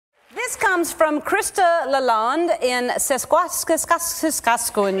This comes from Krista Lalonde in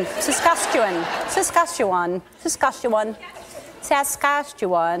Saskatchewan.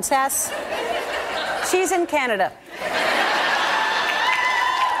 She's in Canada.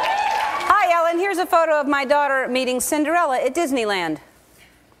 Hi, Ellen. Here's a photo of my daughter meeting Cinderella at Disneyland.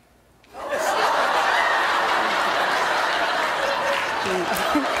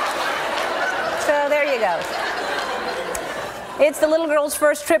 So there you go. It's the little girl's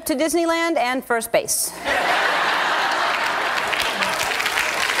first trip to Disneyland and first base.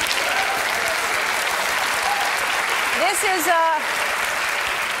 This is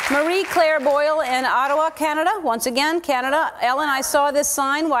Marie Claire Boyle in Ottawa, Canada. Once again, Canada. Ellen, I saw this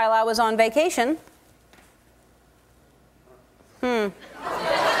sign while I was on vacation. That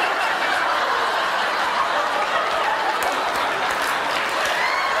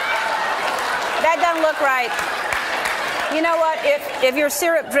doesn't look right. You know what? If your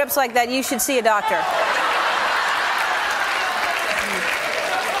syrup drips like that, you should see a doctor.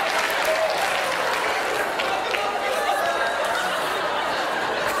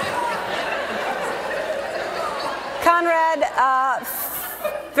 Conrad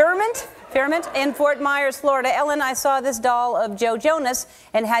Fairmont in Fort Myers, Florida. Ellen, I saw this doll of Joe Jonas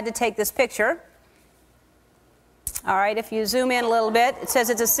and had to take this picture. All right, if you zoom in a little bit, it says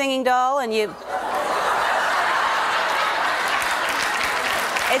it's a singing doll, and you...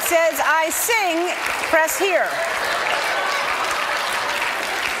 It says, I sing, press here.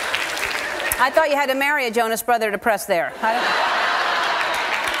 I thought you had to marry a Jonas brother to press there.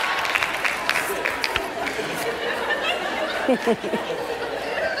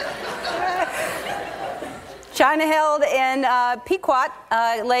 China held in Pequot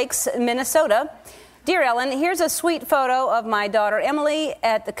Lakes, Minnesota. Dear Ellen, here's a sweet photo of my daughter Emily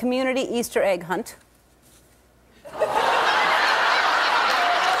at the community Easter egg hunt.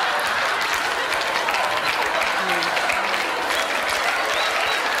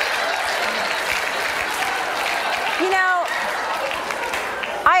 You know,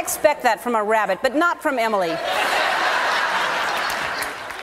 I expect that from a rabbit, but not from Emily.